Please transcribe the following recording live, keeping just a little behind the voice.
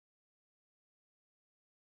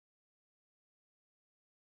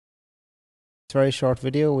It's a very short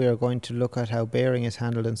video. We are going to look at how bearing is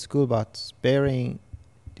handled in SchoolBots. Bearing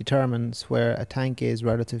determines where a tank is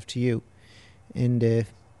relative to you. In the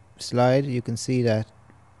slide you can see that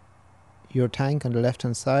your tank on the left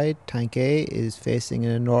hand side, tank A, is facing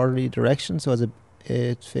in a northerly direction, so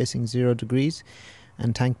it's facing 0 degrees,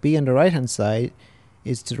 and tank B on the right hand side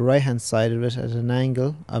is to the right hand side of it at an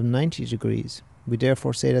angle of 90 degrees. We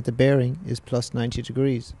therefore say that the bearing is plus 90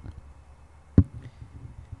 degrees.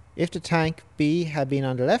 If the tank B had been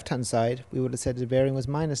on the left hand side, we would have said the bearing was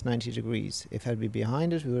minus 90 degrees. If it had been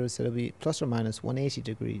behind it, we would have said it would be plus or minus 180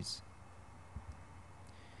 degrees.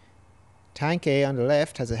 Tank A on the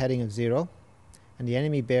left has a heading of 0 and the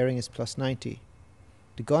enemy bearing is plus 90.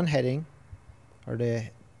 The gun heading, or the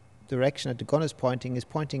direction that the gun is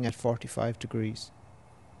pointing at 45 degrees.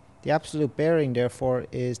 The absolute bearing therefore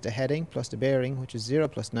is the heading plus the bearing, which is 0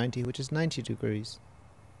 plus 90, which is 90 degrees.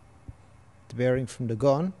 The bearing from the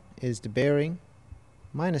gun is the bearing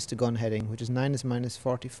minus the gun heading, which is minus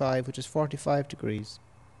 45, which is 45 degrees.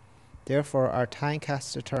 Therefore our tank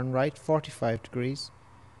has to turn right 45 degrees,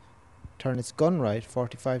 turn its gun right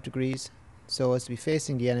 45 degrees so as to be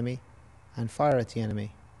facing the enemy and fire at the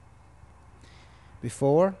enemy.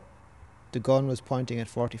 Before, the gun was pointing at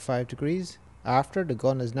 45 degrees. After, the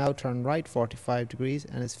gun is now turned right 45 degrees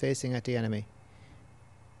and is facing at the enemy.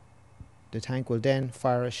 The tank will then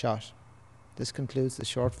fire a shot. This concludes the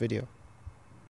short video.